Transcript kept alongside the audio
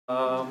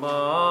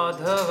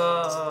Madhava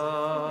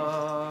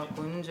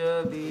Kunja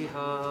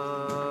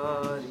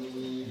Bihari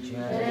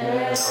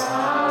Jaya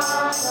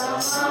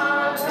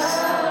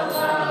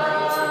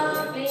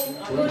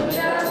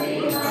Kunja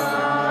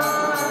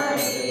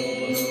Bihari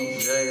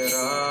Jaya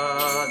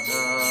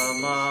Radha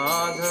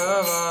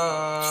Madhava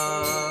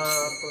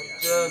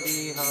Kunja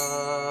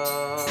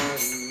Bihari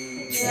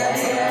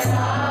Jaya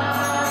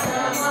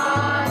Radha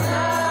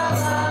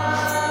Madhava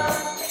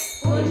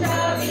Kunja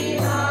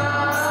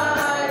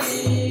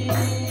Bihari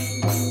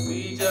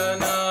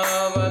Vijana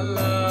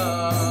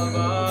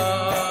Vallabha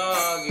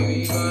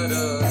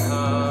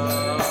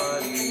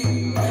Girivaradhari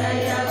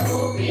Jaya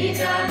Gopi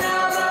Jana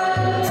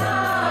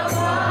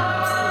Vallabha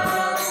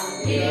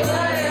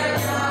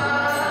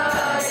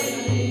Girivaradhari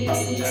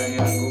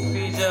Jaya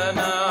Gopi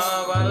Jana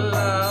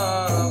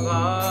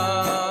Vallabha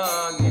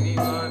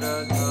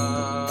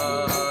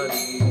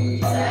Girivaradhari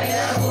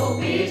Jaya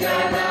Gopi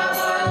Jana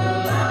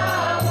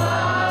Vallabha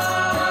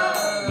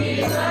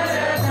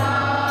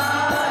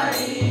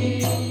Girivaradhari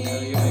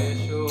Jaya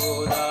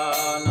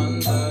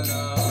Yashodanandana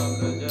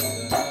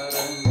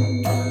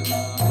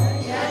Vrajajanarandana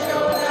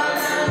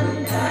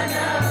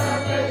Yashodanandana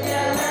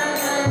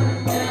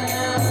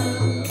Vrajajanarandana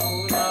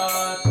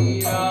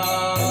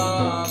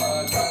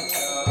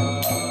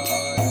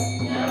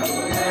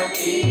Yamuna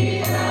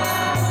Tira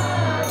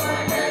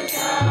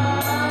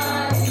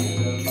Vanachari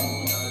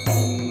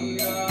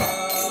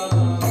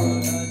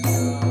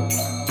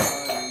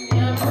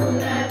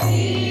Yamuna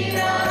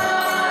Tira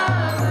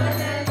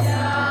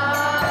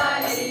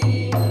Vanachari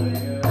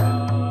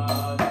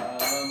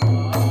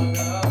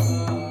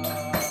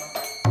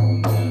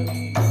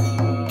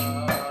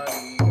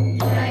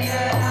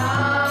Jaya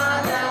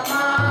Radha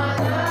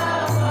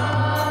Madhava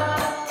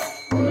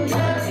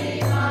Kunja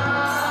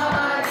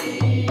Bihari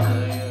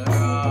Jaya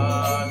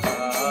Radha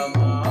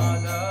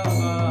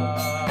Madhava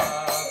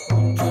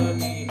Kunja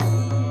Bihari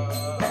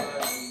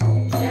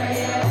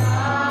Jaya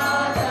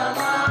Radha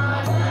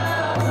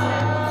Madhava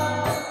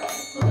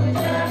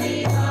Kunja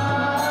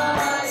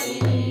Bihari.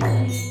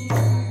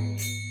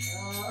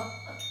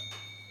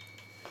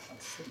 I'll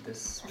sit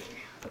this way.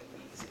 That'll be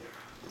easier.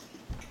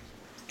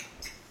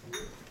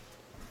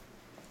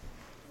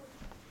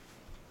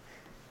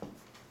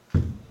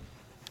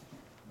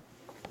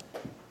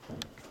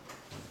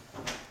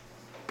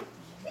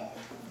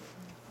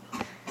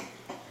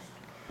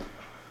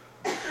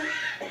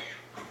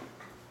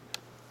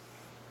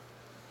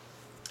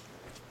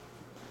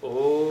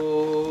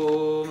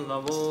 Om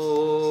Namo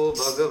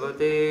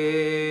Bhagavate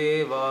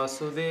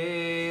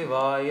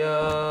Vasudevaya.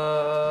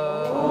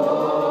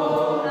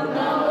 Om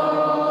Namo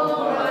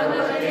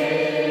Bhagavate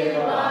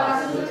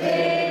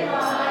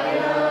Vasudevaya.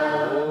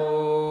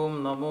 Om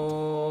Namo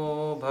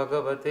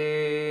Bhagavate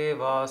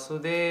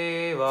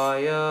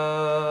Vasudevaya.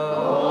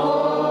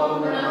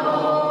 Om Namo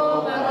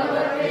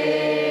Bhagavate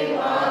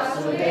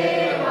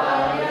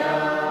Vasudevaya.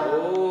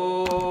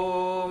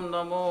 Om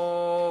Namo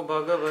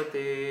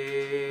Bhagavate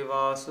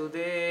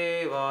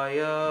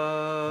Vasudevaya.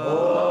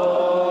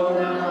 Om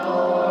Namo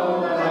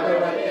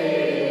Bhagavate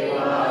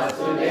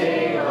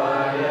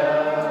Vasudevaya.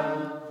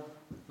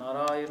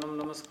 Narayanam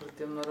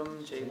Namaskrityam Naram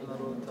Chaiva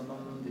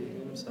Narottamam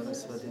Devim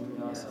Saraswatim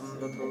Vyasam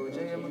Tato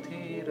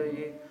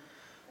Jayamudhiraye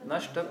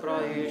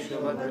Nashtaprayeshu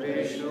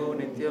Bhadreshu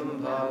Nityam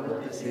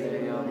Bhagavata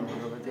Seya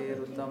Bhagavate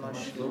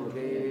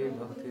Ruttamaśloke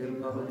Bhaktir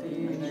Bhavati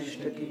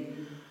Nishtaki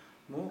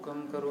Mukam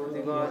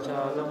Karoti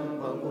Vachalam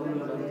Bhagum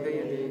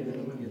Lankayate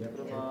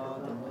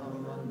Yatprabhatamaham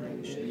Vande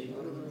Shri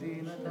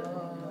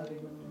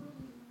Gurudinatarinam.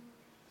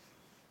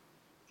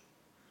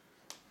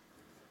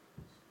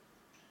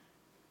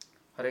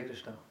 Hare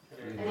Krishna.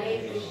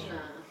 Hare Krishna.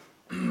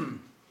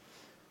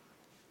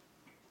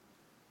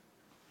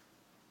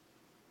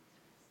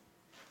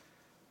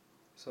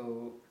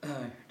 So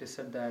it is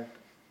said that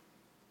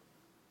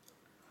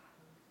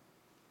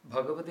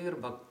Bhagavatir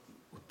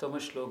Uttama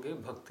Shloke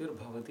Bhaktir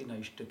Bhavati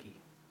Naishtaki.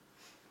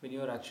 When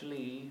you are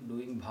actually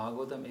doing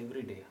Bhagavatam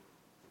every day,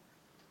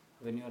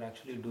 when you are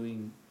actually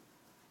doing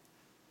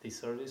the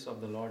service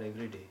of the Lord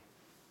every day,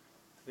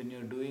 when you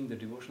are doing the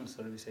devotional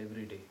service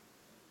every day,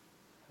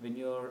 when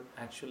you are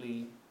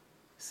actually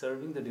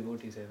serving the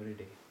devotees every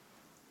day,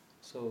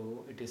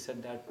 so it is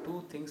said that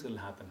two things will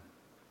happen.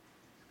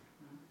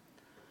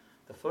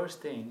 The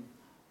first thing,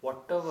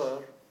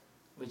 whatever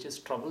which is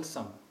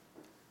troublesome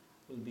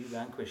will be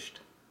vanquished.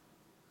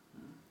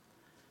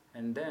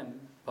 And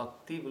then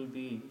bhakti will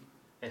be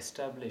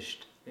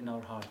established in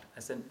our heart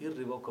as an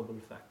irrevocable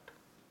fact.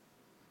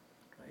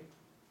 Right?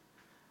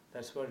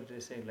 That's what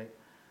they say, like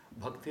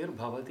bhaktir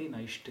bhavati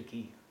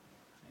naishtaki.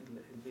 It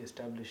will be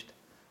established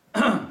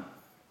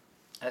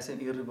as an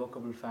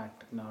irrevocable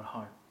fact in our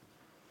heart.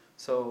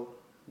 So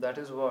that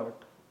is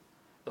what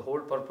the whole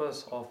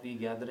purpose of the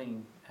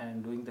gathering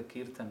and doing the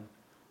kirtan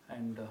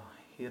and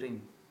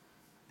hearing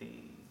the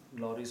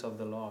glories of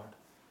the Lord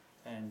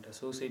and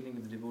associating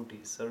with the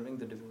devotees, serving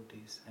the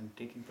devotees and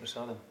taking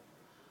prasadam.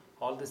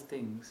 All these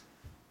things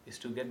is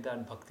to get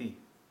that bhakti.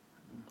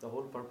 The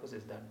whole purpose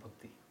is that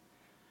bhakti.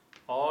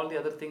 All the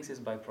other things is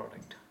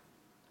byproduct.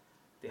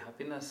 the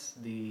happiness,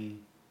 the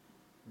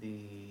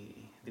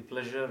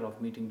pleasure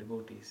of meeting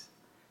devotees,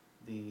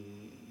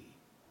 the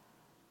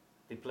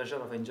pleasure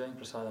of enjoying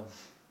prasadam,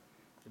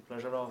 the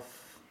pleasure of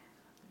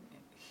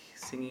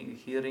singing,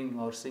 hearing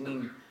or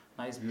singing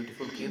nice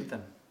beautiful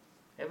kirtan,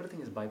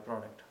 everything is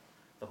byproduct.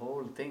 The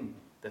whole thing,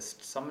 the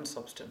sum and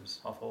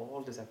substance of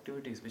all these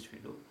activities which we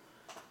do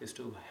is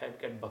to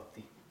get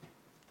bhakti.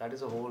 That is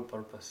the whole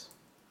purpose.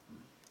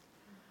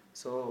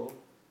 So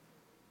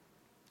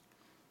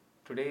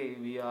today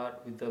we are,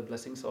 with the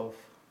blessings of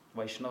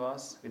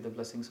Vaishnavas, with the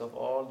blessings of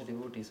all the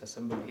devotees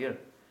assembled here,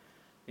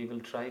 we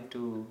will try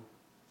to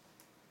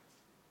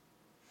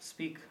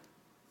speak,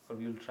 or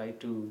we will try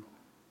to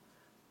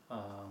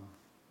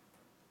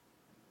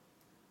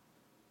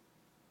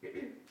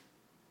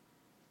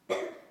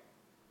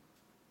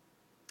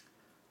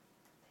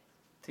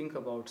think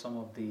about some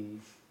of the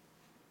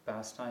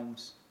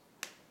pastimes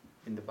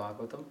in the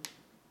Bhagavatam.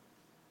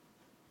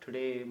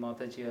 Today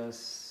Mataji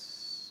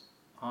has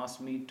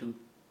asked me to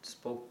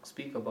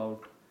speak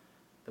about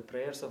the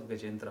prayers of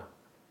Gajendra.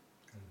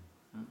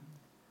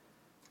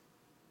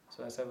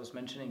 So as I was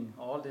mentioning,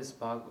 all these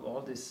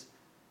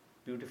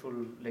beautiful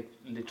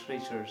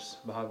literatures,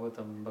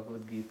 Bhagavatam,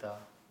 Bhagavad Gita,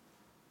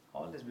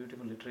 all these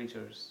beautiful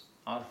literatures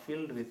are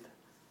filled with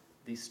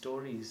these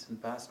stories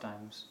and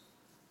pastimes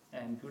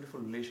and beautiful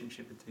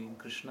relationship between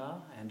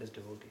Krishna and his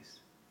devotees.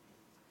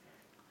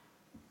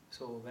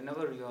 So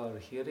whenever you are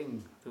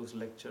hearing those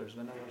lectures,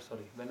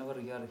 whenever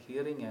you are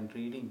hearing and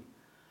reading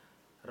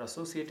or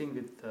associating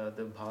with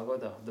the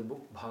Bhagavata, the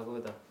book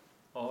Bhagavata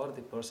or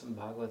the person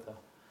Bhagavata,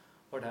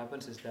 what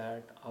happens is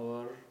that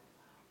our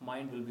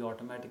mind will be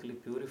automatically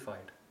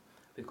purified,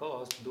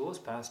 because those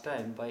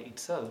pastimes by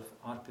itself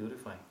are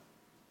purifying.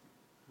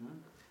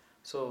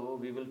 So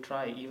we will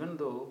try, even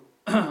though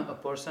a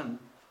person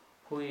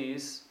who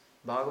is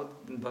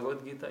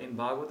Bhagavad Gita, in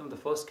Bhagavatam, the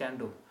first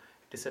canto,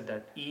 it is said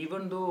that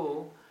even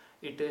though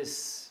it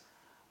is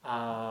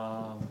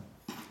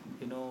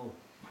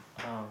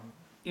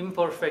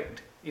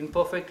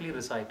imperfectly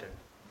recited,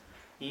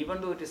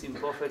 even though it is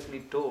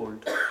imperfectly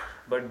told,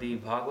 but the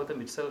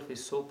Bhagavatam itself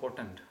is so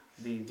potent,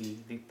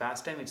 the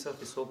pastime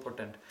itself is so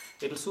potent,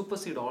 it will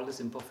supersede all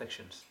these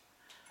imperfections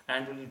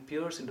and will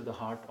pierce into the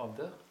heart of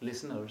the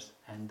listeners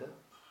and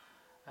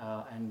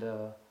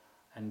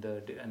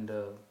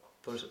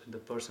the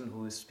person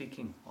who is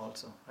speaking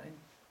also, right?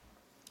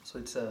 So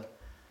it's a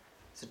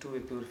two-way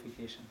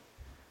purification.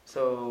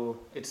 So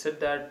it's said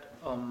that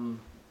when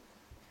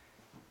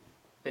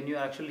you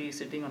are actually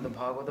sitting on the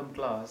Bhagavatam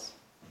class,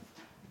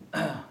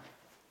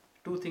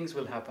 two things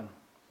will happen.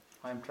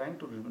 I am trying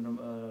to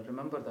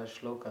remember that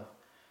shloka.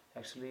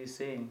 Actually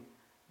saying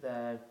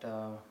that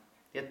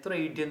yatra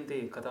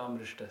idyante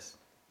katamrishtas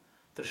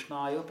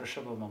trishnayo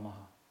prashabha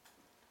mamaha,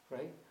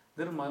 right?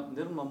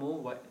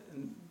 Nirmamo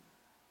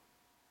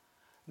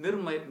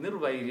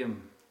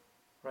nirvairyam,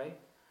 right?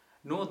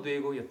 No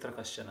dvego yatra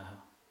kasyanaha.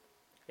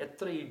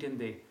 Yatra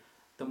idyante.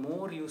 The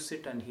more you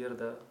sit and hear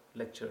the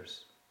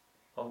lectures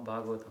of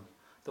Bhagavatam,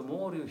 the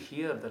more you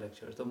hear the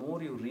lectures, the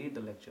more you read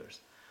the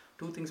lectures,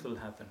 two things will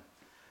happen.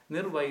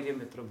 Nirvairyam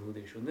yatra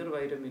bhudeshu.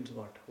 Nirvairya means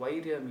what?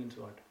 Vairya means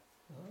what?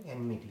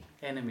 Enmity.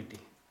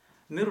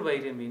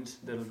 Nirvairya means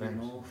there will be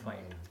no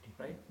fight,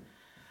 right?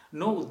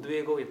 No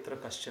udvego yatra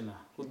kasyana.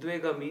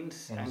 Udvega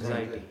means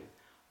anxiety.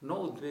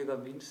 No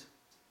udvega means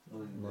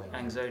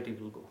anxiety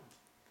will go,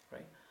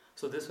 right?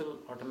 So this will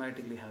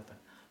automatically happen.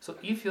 So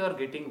if you are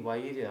getting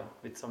vairya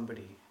with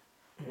somebody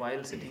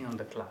while sitting on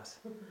the class,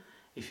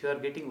 if you are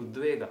getting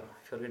udvega,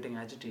 if you are getting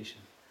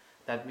agitation,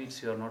 that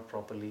means you are not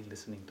properly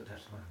listening to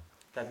that.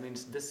 That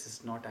means this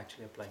is not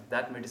actually applying.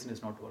 That medicine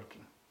is not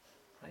working,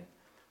 right?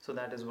 So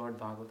that is what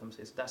Bhagavatam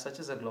says. That such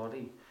is the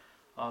glory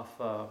of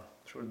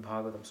Srimad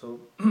Bhagavatam. So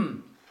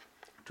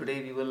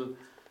today we will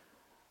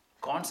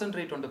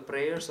concentrate on the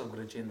prayers of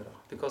Gajendra,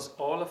 because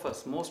all of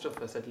us, most of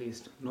us at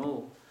least,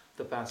 know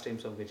the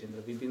pastimes of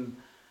Gajendra. We've been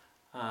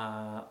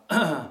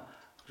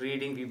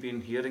reading, we've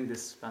been hearing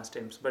these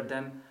pastimes, but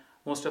then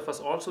most of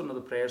us also know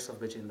the prayers of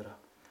Gajendra.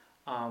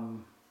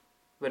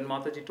 When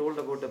Mataji told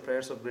about the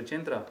prayers of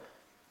Gajendra,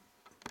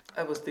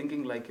 I was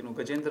thinking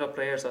Gajendra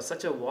prayers are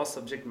such a vast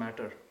subject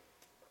matter.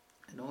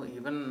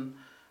 Even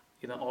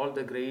all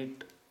the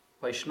great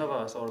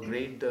Vaishnavas or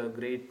great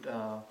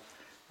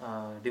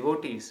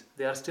devotees,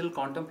 they are still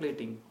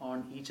contemplating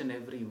on each and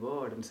every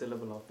word and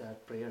syllable of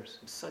that prayers.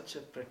 It's such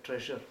a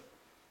treasure.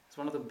 It's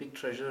one of the big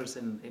treasures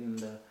in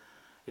the.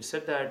 It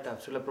said that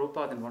Srila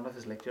Prabhupada in one of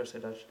his lectures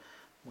said that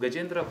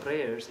Gajendra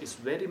prayers is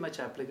very much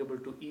applicable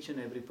to each and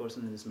every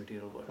person in this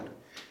material world.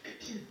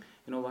 You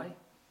know why?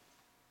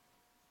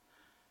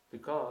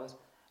 Because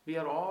we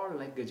are all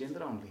like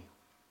Gajendra only.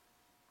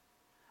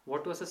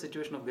 What was the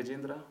situation of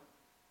Gajendra?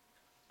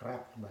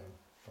 Trapped by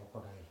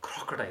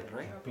crocodile,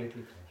 right?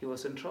 Completely trapped. He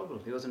was in trouble.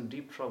 He was in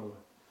deep trouble.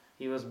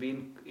 He was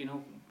being,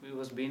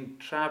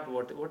 trapped.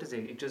 What is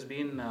it? It was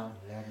being.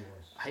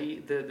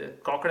 The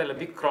crocodile, a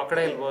big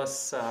crocodile,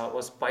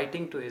 was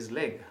biting to his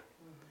leg,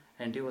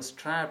 and he was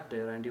trapped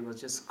there, and he was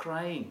just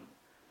crying,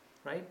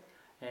 right?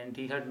 And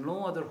he had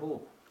no other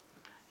hope.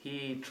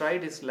 He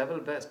tried his level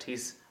best.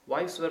 His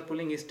wives were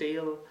pulling his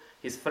tail.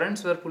 His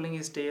friends were pulling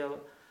his tail.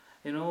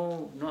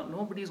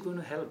 Nobody is going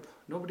to help.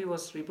 Nobody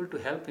was able to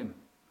help him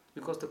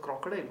because the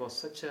crocodile was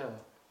such a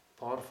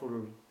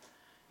powerful,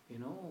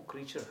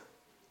 creature,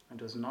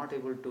 and was not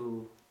able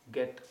to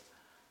get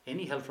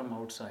any help from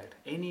outside,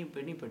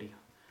 anybody.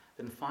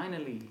 Then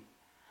finally,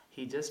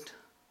 he just,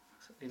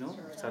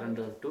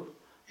 surrendered to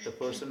the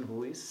person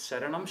who is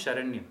Sharanam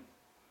Sharanyam,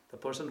 the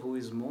person who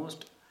is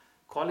most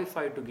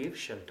qualified to give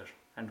shelter.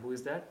 And who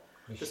is that?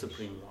 The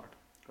Supreme Lord.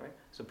 Right?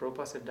 So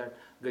Prabhupada said that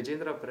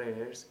Gajendra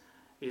prayers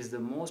is the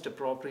most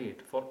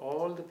appropriate for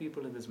all the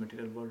people in this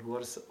material world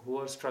who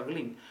are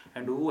struggling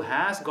and who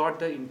has got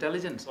the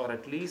intelligence, or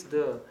at least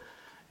the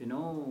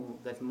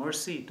that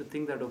mercy to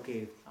think that,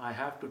 okay, I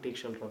have to take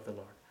shelter of the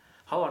Lord.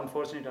 How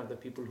unfortunate are the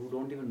people who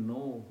don't even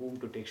know whom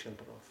to take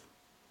shelter of.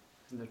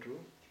 Isn't that true?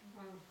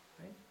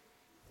 Right?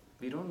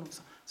 We don't know.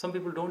 Some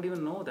people don't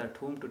even know that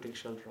whom to take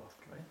shelter of.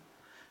 Right?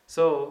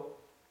 So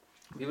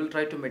we will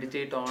try to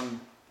meditate on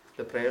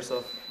the prayers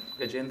of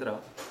Gajendra,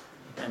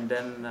 and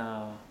then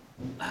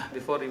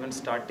before even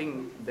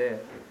starting there,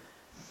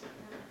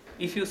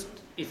 it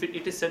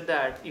is said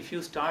that if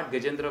you start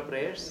Gajendra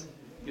prayers,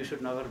 you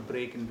should never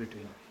break in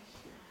between.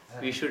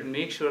 We should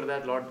make sure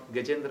that Lord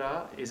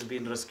Gajendra is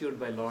being rescued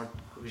by Lord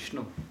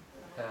Vishnu.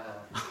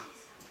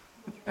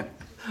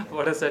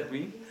 What does that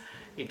mean?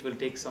 It will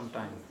take some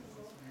time,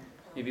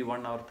 maybe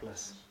 1 hour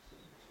plus.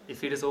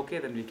 If it is okay,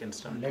 then we can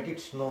start. Let it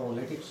snow,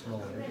 let it snow,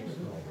 let it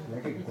snow,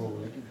 let it go,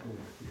 let it go.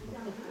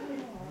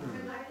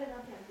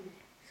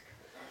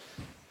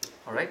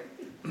 All right.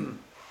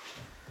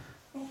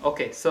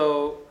 Okay,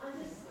 so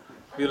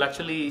we will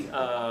actually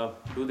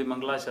do the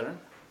Mangala Charan,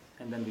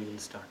 and then we will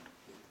start.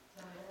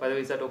 By the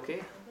way, is that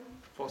okay?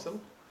 Possible?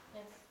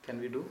 Yes. Can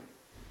we do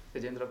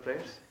Gajendra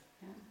prayers?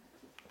 Yeah.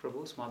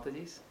 Prabhu's,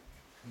 Mataji's?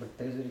 But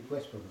there is a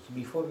request, Prabhu. So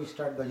before we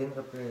start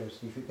Gajendra prayers,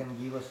 if you can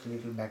give us a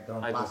little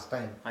background, past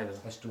time,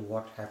 as to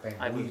what happened,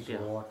 who is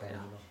what, and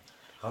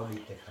how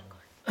did they come.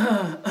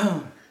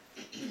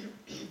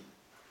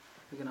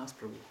 You can ask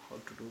Prabhu how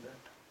to do that.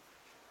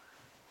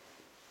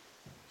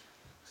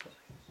 Sorry.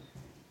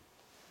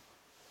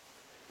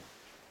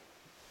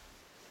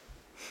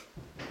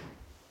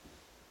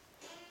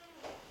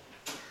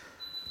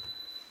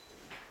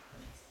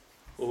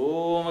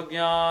 Om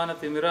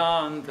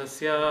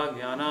Ajnanatimirandhasya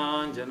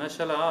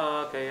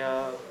Jnananjanashalakaya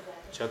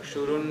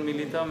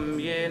Chakshurunmilitam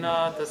Yena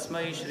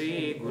Tasmai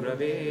Shri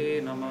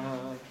Gurave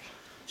Namah.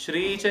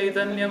 Shri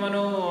Chaitanya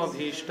Mano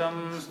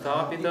Abhishtam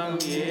Sthapitam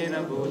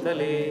Yena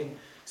Bhutale